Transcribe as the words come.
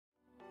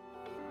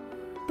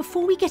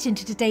Before we get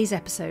into today's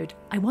episode,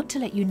 I want to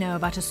let you know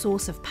about a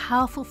source of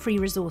powerful free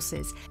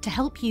resources to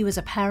help you as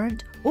a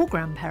parent or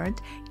grandparent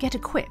get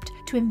equipped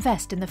to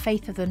invest in the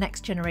faith of the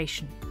next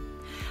generation.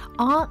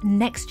 Our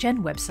Next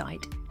Gen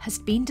website has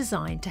been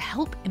designed to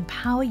help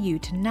empower you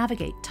to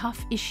navigate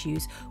tough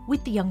issues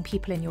with the young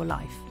people in your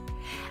life.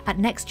 At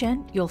Next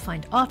Gen, you'll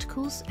find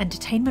articles,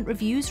 entertainment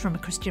reviews from a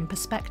Christian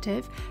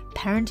perspective,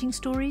 parenting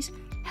stories,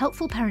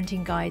 helpful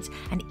parenting guides,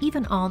 and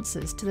even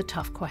answers to the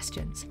tough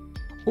questions.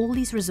 All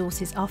these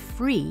resources are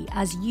free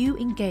as you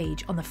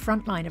engage on the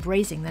front line of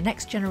raising the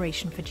next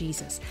generation for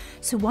Jesus.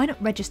 So why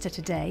not register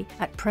today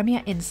at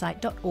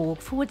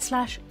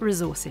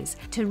premierinsight.org/resources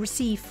to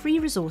receive free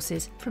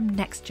resources from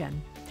Next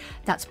Gen.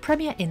 That's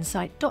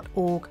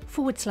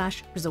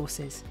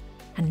premierinsight.org/resources.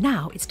 And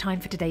now it's time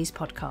for today's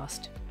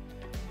podcast.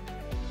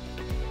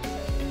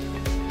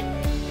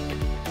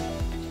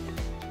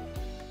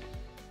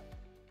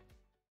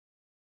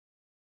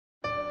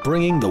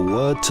 Bringing the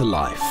Word to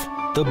life.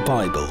 The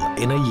Bible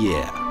in a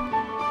year.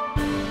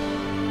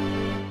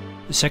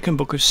 The second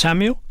book of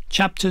Samuel,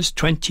 chapters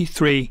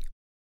 23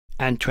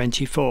 and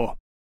 24.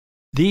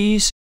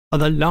 These are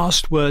the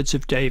last words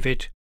of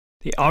David,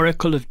 the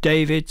oracle of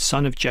David,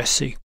 son of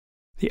Jesse,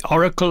 the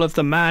oracle of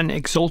the man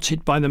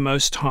exalted by the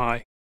Most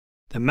High,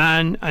 the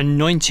man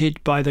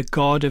anointed by the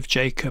God of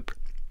Jacob,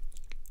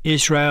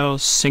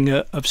 Israel's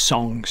singer of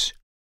songs.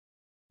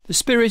 The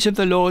Spirit of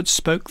the Lord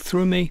spoke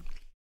through me.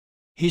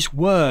 His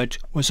word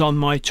was on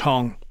my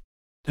tongue.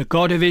 The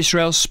God of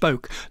Israel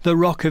spoke. The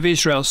Rock of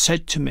Israel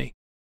said to me,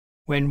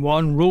 when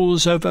one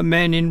rules over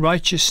men in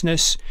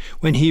righteousness,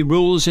 when he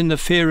rules in the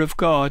fear of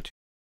God,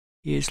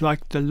 he is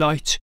like the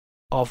light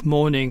of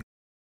morning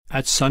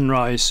at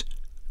sunrise,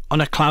 on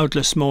a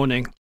cloudless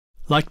morning,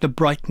 like the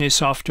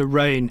brightness after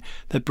rain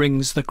that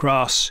brings the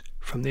grass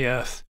from the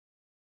earth.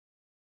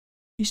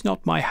 Is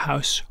not my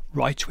house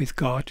right with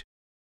God?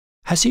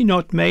 Has he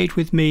not made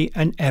with me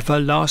an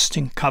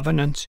everlasting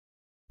covenant,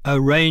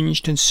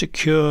 arranged and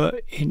secure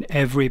in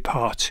every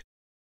part?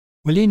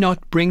 Will he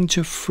not bring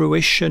to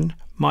fruition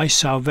my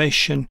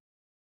salvation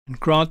and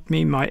grant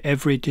me my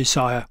every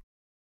desire?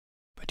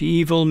 But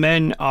evil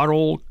men are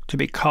all to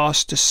be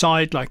cast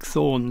aside like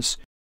thorns,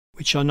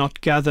 which are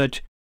not gathered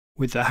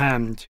with the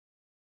hand.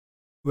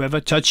 Whoever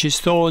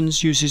touches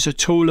thorns uses a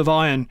tool of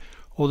iron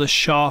or the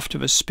shaft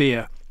of a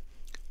spear.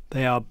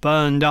 They are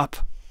burned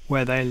up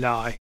where they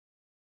lie.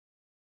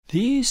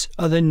 These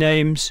are the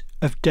names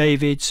of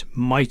David's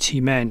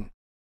mighty men: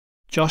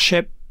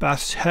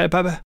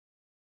 Josheb-Bathsheba,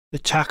 the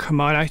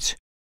Tachmonite,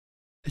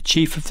 the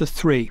chief of the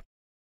three.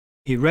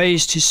 He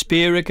raised his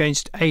spear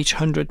against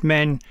 800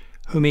 men,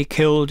 whom he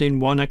killed in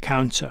one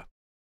encounter.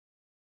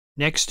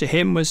 Next to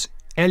him was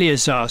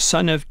Eleazar,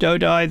 son of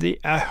Dodai the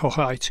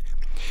Ahohite,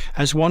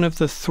 as one of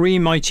the three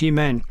mighty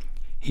men.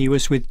 He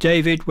was with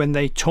David when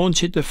they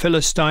taunted the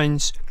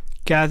Philistines,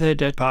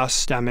 gathered at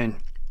Pas-dammim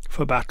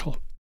for battle.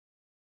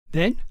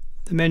 Then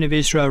the men of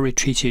Israel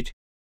retreated,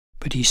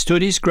 but he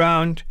stood his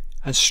ground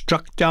and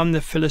struck down the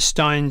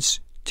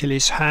Philistines till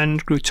his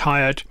hand grew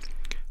tired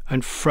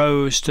and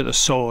froze to the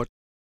sword.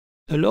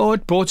 The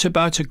Lord brought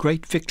about a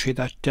great victory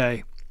that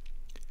day.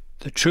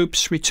 The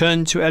troops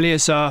returned to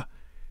Eleazar,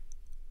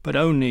 but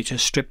only to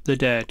strip the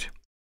dead.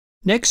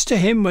 Next to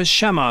him was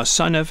Shammah,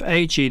 son of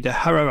Agi the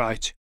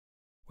Hararite.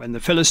 When the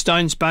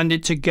Philistines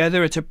banded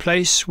together at a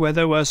place where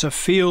there was a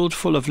field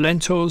full of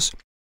lentils,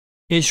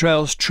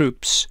 Israel's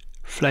troops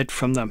fled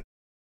from them.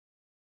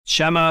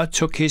 Shammah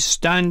took his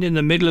stand in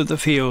the middle of the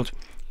field.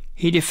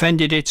 He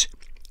defended it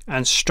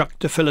and struck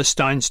the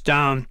Philistines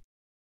down,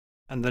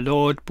 and the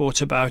Lord brought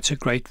about a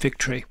great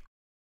victory.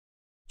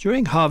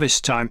 During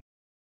harvest time,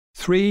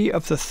 3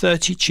 of the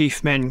 30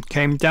 chief men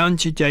came down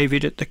to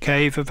David at the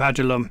cave of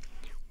Adullam,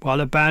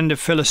 while a band of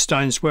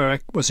Philistines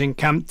was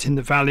encamped in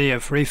the valley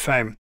of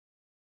Rephaim.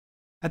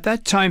 At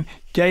that time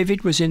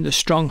David was in the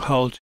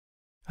stronghold,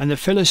 and the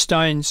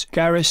Philistines'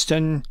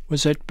 garrison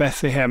was at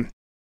Bethlehem.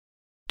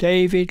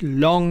 David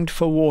longed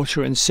for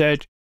water and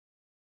said,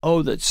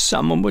 "Oh, that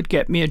someone would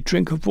get me a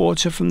drink of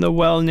water from the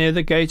well near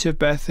the gate of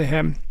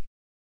Bethlehem."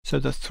 So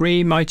the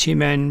 3 mighty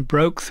men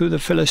broke through the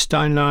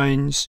Philistine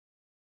lines,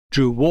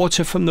 drew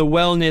water from the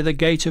well near the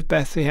gate of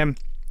Bethlehem,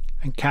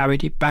 and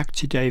carried it back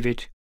to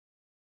David.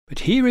 But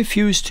he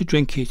refused to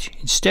drink it.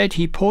 Instead,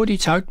 he poured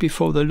it out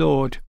before the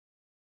Lord.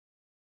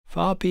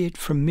 "Far be it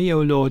from me, O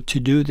Lord, to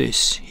do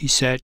this," he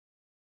said.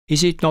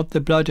 "Is it not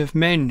the blood of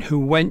men who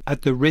went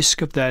at the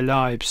risk of their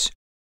lives?"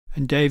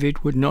 And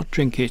David would not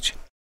drink it.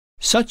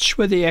 Such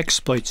were the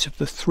exploits of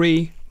the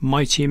 3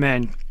 mighty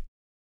men.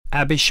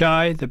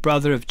 Abishai, the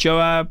brother of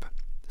Joab,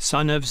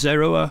 son of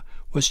Zeruiah,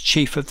 was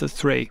chief of the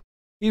 3.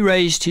 He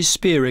raised his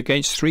spear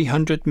against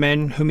 300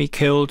 men whom he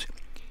killed,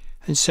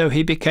 and so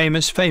he became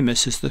as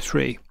famous as the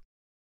 3.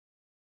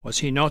 Was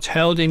he not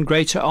held in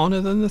greater honour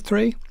than the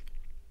 3?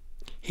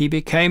 He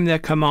became their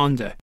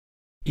commander,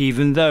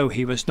 even though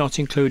he was not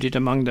included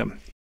among them.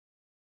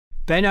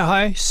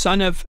 Benaiah, son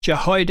of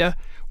Jehoiada,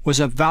 was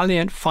a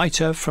valiant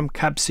fighter from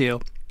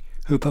Kabzeel,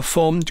 who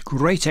performed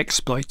great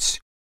exploits.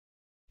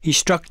 He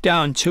struck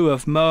down 2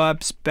 of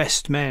Moab's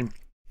best men,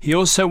 He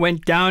also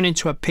went down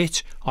into a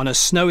pit on a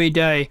snowy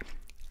day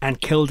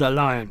and killed a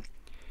lion.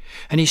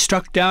 And he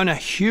struck down a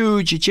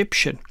huge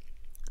Egyptian.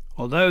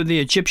 Although the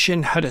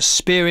Egyptian had a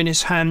spear in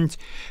his hand,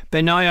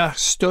 Benaiah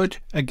stood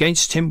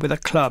against him with a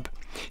club.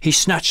 He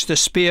snatched the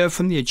spear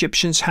from the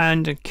Egyptian's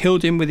hand and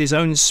killed him with his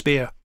own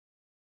spear.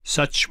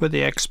 Such were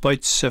the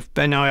exploits of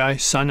Benaiah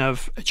son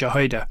of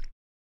Jehoiada.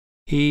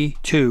 He,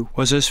 too,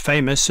 was as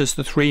famous as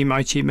the 3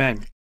 mighty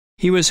men.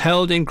 He was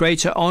held in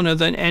greater honour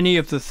than any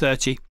of the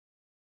 30,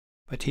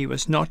 but he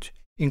was not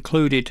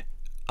included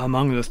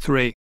among the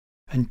 3,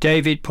 and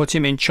David put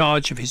him in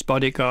charge of his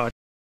bodyguard.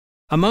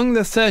 Among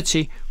the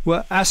 30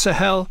 were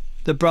Asahel,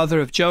 the brother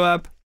of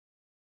Joab,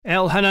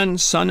 Elhanan,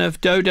 son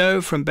of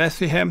Dodo from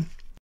Bethlehem,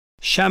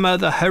 Shammah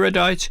the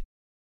Harodite,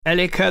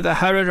 Elika the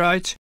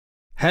Harodite,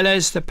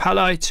 Helez the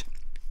Palite,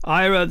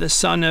 Ira the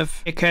son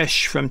of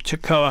Ikesh from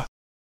Tekoa,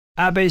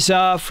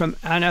 Abizar from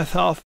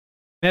Anathoth,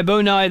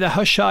 Mebunai the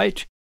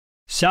Hushite,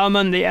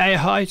 Salmon the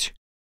Ahite,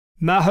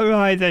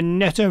 Maharai the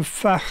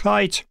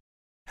Netophathite,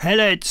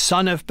 Heled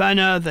son of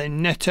Bana the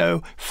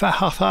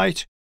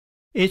Netophathite,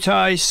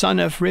 Ittai son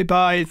of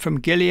Ribai from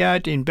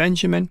Gilead in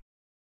Benjamin,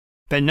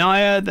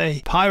 Benaiah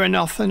the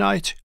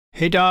Pyronothonite,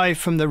 Hiddai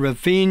from the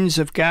ravines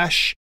of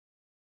Gash,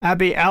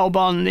 Abi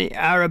Albon the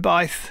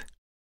Arabite,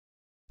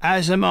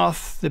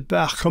 Azamoth the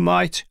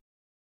Bachumite,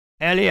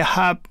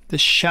 Eliahab the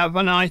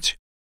Shavonite,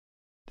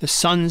 the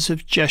sons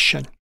of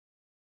Jeshan,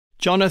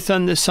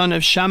 Jonathan the son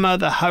of Shammah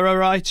the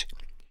Hararite,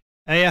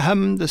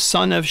 Aham the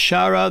son of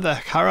Shara the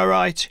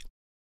Hararite,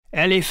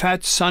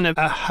 Eliphat son of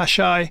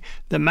Ahashai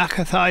the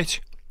Machathite,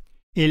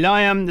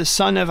 Eliam the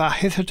son of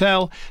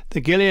Ahithophel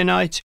the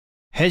Gileonite,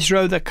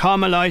 Hezro the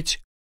Carmelite,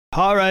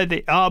 Parah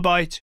the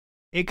Arbite,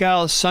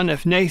 Igal son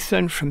of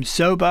Nathan from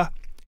Zobah,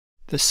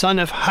 the son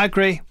of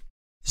Hagri,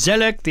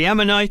 Zelek the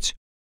Ammonite,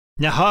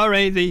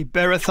 Nahare the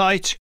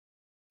Berothite,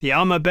 the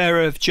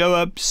armour-bearer of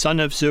Joab son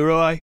of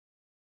Zeruiah,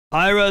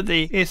 Ira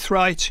the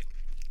Ithrite,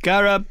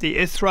 Garab the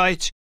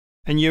Ithrite,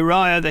 and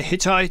Uriah the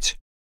Hittite.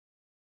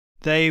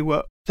 They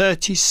were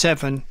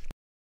 37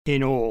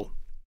 in all.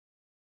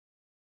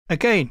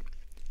 Again,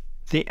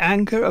 the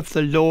anger of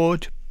the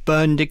Lord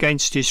burned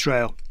against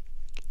Israel,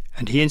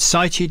 and he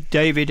incited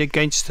David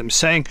against them,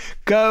 saying,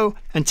 "Go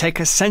and take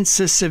a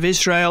census of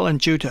Israel and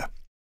Judah."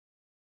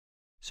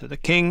 So the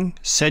king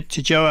said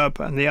to Joab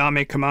and the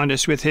army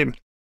commanders with him,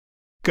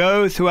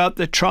 "Go throughout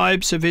the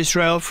tribes of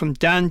Israel from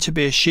Dan to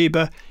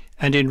Beersheba,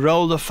 and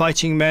enroll the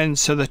fighting men,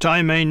 so that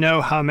I may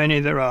know how many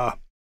there are."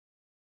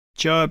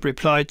 Joab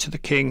replied to the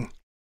king,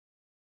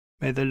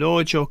 "May the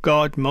Lord your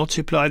God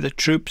multiply the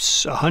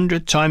troops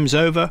 100 times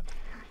over,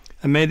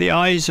 and may the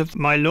eyes of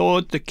my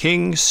lord the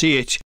king see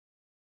it.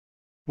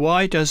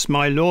 Why does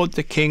my lord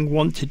the king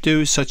want to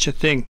do such a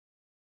thing?"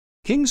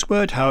 The king's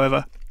word,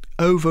 however,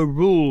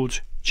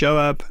 overruled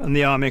Joab and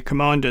the army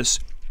commanders,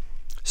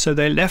 so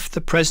they left the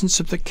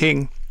presence of the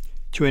king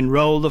to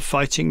enroll the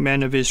fighting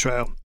men of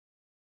Israel.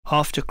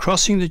 After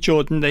crossing the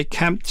Jordan, they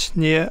camped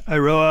near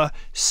Aroer,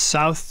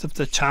 south of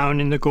the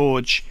town in the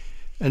gorge,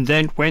 and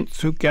then went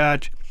through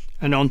Gad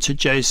and on to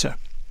Jazer.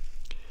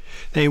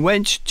 They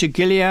went to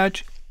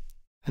Gilead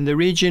and the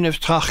region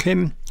of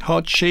Trachim,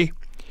 Hodshi,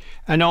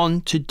 and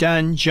on to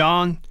Dan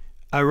Jan,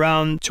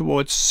 around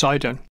towards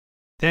Sidon.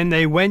 Then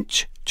they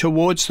went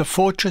towards the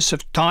fortress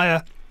of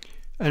Tyre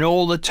and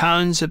all the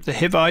towns of the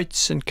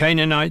Hivites and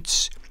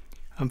Canaanites,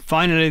 and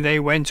finally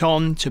they went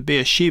on to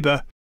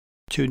Beersheba,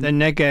 to the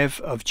Negev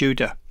of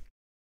Judah.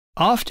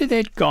 After they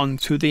had gone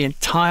through the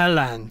entire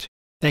land,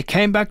 they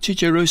came back to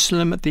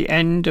Jerusalem at the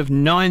end of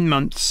 9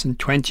 months and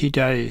 20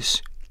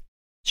 days.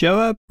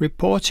 Joab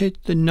reported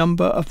the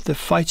number of the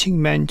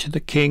fighting men to the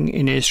king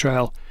in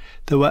Israel.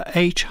 There were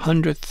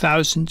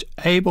 800,000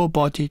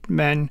 able-bodied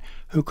men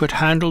who could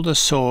handle the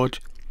sword,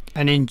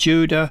 and in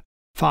Judah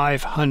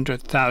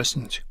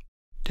 500,000.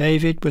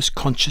 David was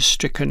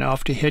conscience-stricken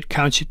after he had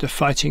counted the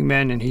fighting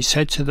men, and he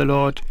said to the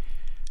Lord,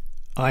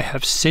 "I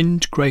have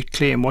sinned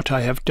greatly in what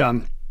I have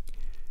done.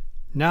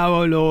 Now,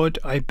 O Lord,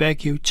 I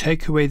beg you,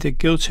 take away the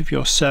guilt of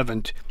your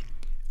servant.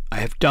 I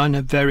have done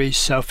a very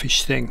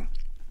selfish thing."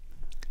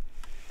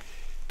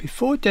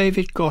 Before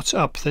David got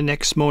up the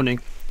next morning,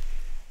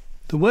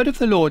 the word of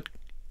the Lord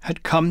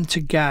had come to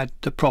Gad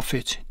the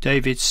prophet,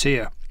 David's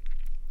seer.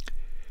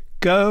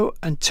 "Go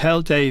and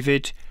tell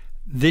David,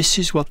 this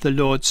is what the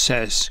Lord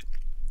says.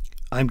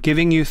 I'm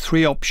giving you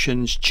 3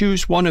 options.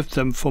 Choose one of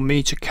them for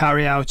me to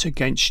carry out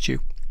against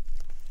you."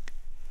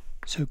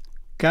 So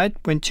Gad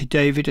went to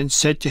David and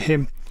said to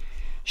him,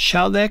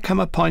 "Shall there come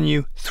upon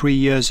you 3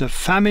 years of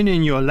famine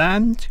in your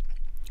land,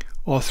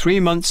 or 3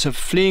 months of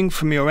fleeing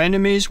from your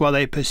enemies while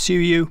they pursue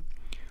you,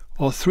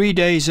 or 3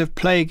 days of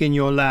plague in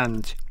your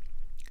land?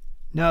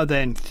 Now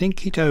then,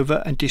 think it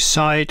over and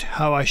decide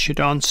how I should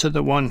answer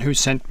the one who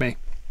sent me."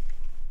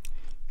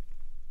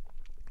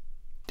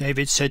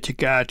 David said to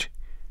Gad,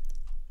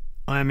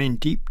 "I am in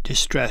deep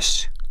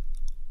distress.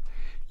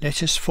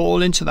 Let us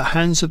fall into the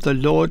hands of the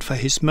Lord, for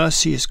his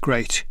mercy is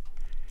great.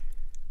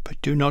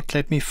 But do not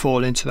let me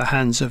fall into the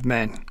hands of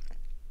men."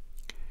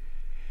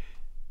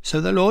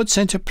 So the Lord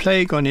sent a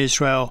plague on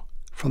Israel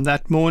from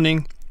that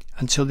morning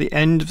until the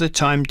end of the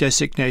time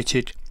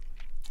designated,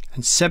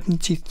 and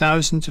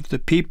 70,000 of the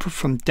people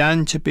from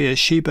Dan to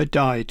Beersheba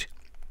died.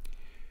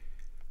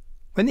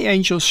 When the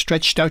angel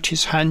stretched out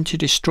his hand to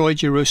destroy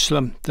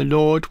Jerusalem, the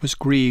Lord was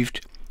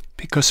grieved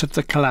because of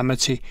the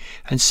calamity,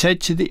 and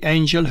said to the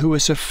angel who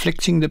was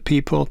afflicting the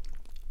people,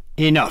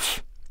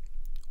 "Enough,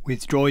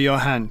 withdraw your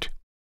hand."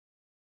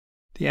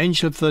 The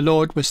angel of the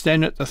Lord was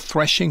then at the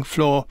threshing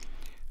floor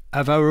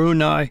of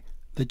Araunah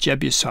the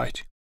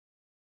Jebusite.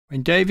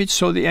 When David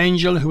saw the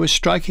angel who was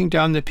striking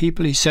down the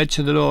people, he said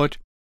to the Lord,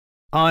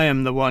 "I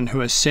am the one who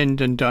has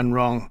sinned and done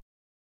wrong.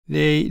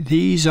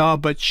 These are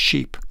but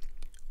sheep.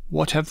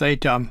 What have they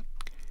done?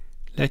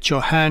 Let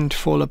your hand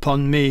fall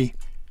upon me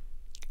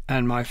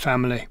and my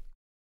family."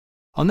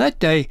 On that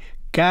day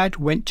Gad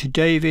went to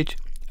David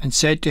and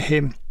said to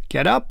him,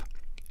 "Get up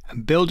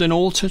and build an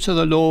altar to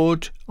the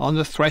Lord on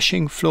the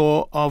threshing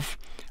floor of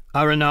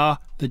Araunah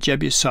the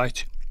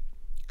Jebusite."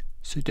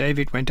 So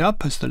David went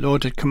up as the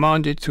Lord had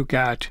commanded through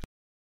Gad.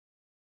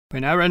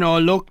 When Araunah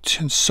looked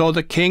and saw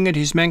the king and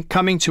his men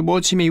coming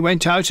towards him, he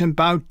went out and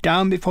bowed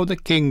down before the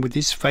king with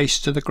his face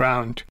to the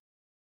ground.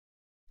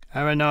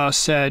 Araunah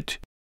said,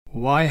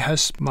 "Why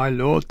has my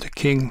lord the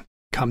king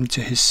come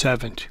to his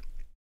servant?"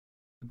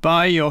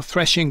 "Buy your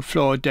threshing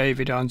floor,"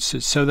 David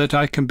answered, "so that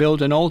I can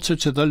build an altar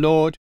to the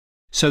Lord,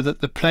 so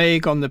that the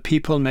plague on the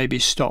people may be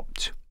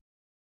stopped."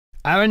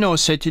 Araunah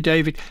said to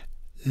David,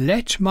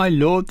 "Let my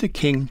lord the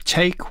king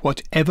take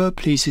whatever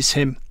pleases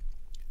him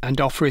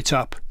and offer it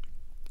up.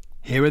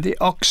 Here are the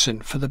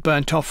oxen for the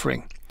burnt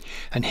offering,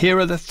 and here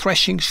are the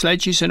threshing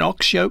sledges and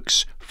ox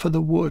yokes for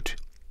the wood."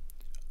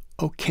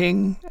 O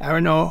king,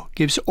 Araunah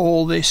gives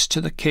all this to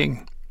the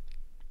king.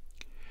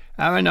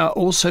 Araunah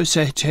also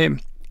said to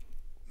him,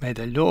 "May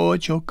the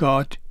Lord your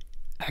God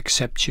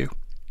accept you."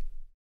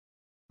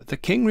 But the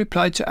king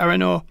replied to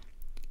Araunah,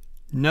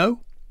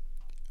 "No,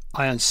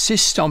 I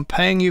insist on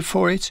paying you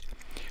for it.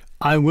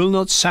 I will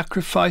not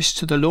sacrifice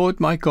to the Lord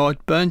my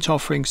God burnt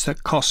offerings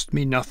that cost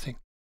me nothing."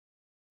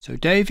 So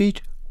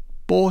David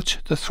bought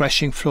the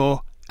threshing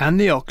floor and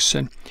the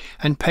oxen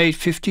and paid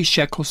 50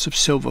 shekels of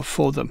silver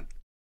for them.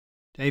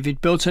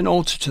 David built an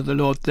altar to the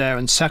Lord there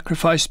and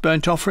sacrificed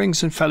burnt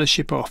offerings and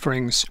fellowship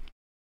offerings.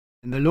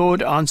 And the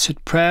Lord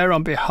answered prayer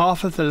on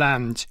behalf of the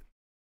land,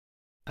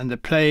 and the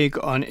plague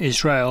on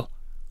Israel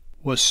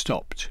was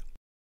stopped.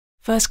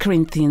 1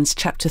 Corinthians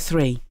chapter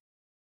 3.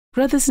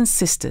 Brothers and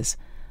sisters,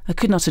 I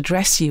could not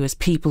address you as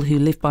people who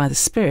live by the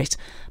Spirit,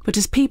 but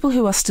as people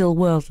who are still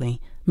worldly,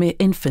 mere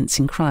infants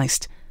in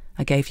Christ.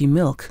 I gave you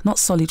milk, not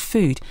solid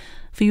food,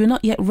 for you are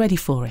not yet ready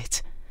for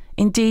it.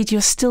 Indeed, you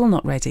are still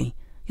not ready.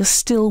 You're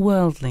still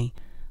worldly.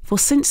 For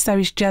since there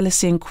is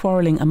jealousy and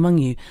quarrelling among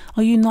you,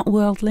 are you not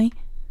worldly?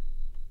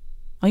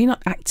 Are you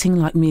not acting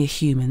like mere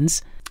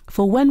humans?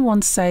 For when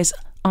one says,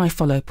 "I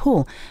follow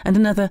Paul," and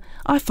another,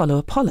 "I follow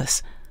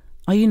Apollos,"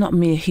 are you not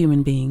mere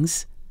human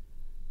beings?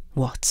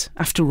 What,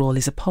 after all,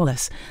 is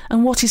Apollos?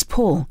 And what is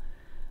Paul?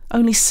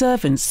 Only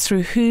servants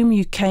through whom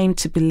you came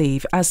to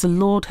believe, as the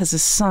Lord has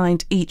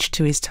assigned each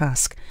to his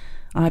task.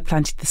 I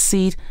planted the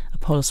seed,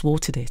 Apollos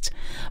watered it,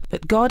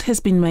 but God has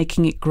been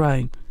making it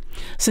grow.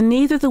 So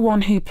neither the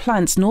one who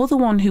plants nor the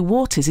one who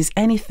waters is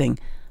anything,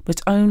 but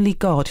only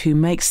God who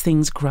makes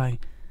things grow.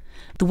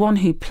 The one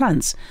who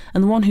plants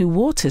and the one who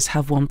waters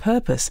have one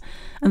purpose,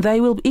 and they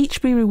will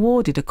each be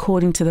rewarded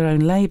according to their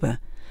own labour.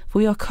 For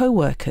we are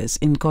co-workers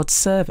in God's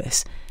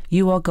service.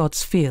 You are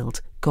God's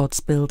field, God's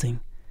building.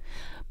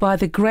 By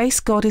the grace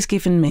God has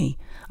given me,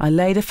 I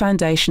laid a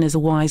foundation as a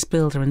wise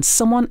builder, and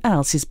someone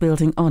else is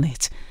building on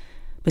it.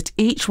 But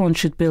each one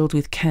should build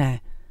with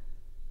care.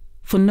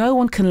 For no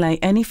one can lay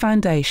any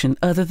foundation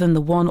other than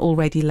the one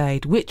already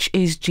laid, which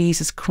is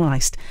Jesus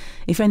Christ.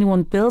 If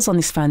anyone builds on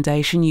this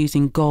foundation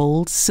using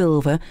gold,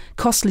 silver,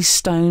 costly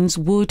stones,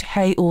 wood,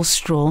 hay or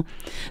straw,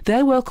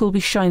 their work will be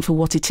shown for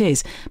what it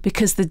is,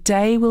 because the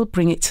day will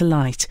bring it to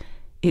light.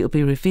 It will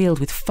be revealed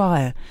with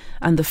fire,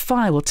 and the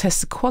fire will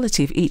test the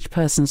quality of each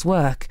person's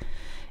work.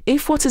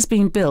 If what has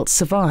been built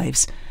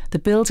survives, the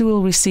builder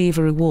will receive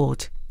a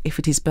reward. If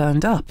it is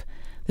burned up,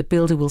 the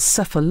builder will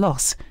suffer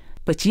loss,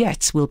 but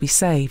yet will be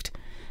saved,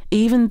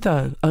 even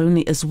though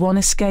only as one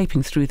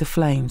escaping through the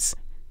flames.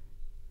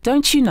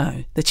 Don't you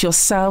know that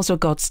yourselves are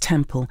God's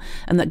temple,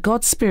 and that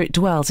God's Spirit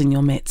dwells in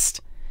your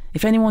midst?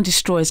 If anyone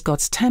destroys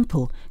God's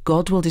temple,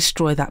 God will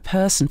destroy that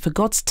person, for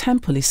God's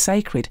temple is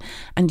sacred,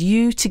 and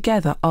you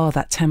together are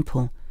that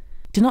temple.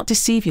 Do not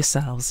deceive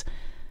yourselves.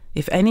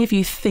 If any of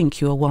you think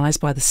you are wise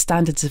by the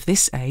standards of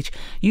this age,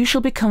 you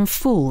shall become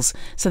fools,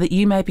 so that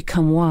you may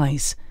become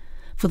wise.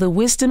 For the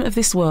wisdom of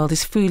this world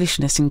is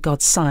foolishness in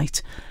God's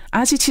sight.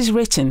 As it is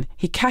written,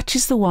 he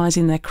catches the wise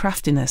in their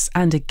craftiness,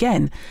 and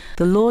again,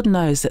 the Lord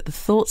knows that the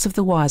thoughts of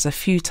the wise are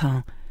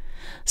futile.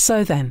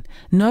 So then,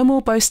 no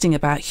more boasting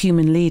about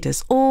human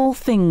leaders. All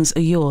things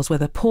are yours,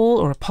 whether Paul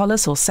or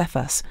Apollos or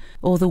Cephas,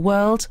 or the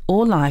world,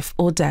 or life,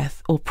 or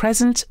death, or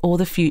present, or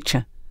the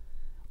future.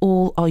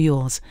 All are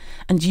yours,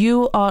 and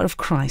you are of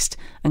Christ,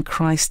 and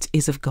Christ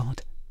is of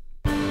God.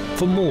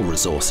 For more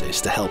resources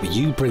to help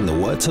you bring the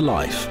word to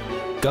life,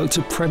 go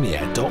to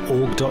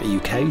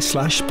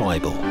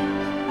premier.org.uk/Bible.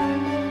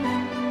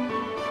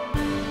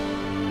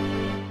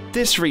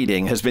 This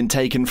reading has been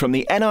taken from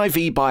the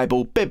NIV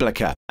Bible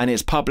Biblica and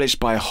is published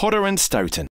by Hodder and Stoughton.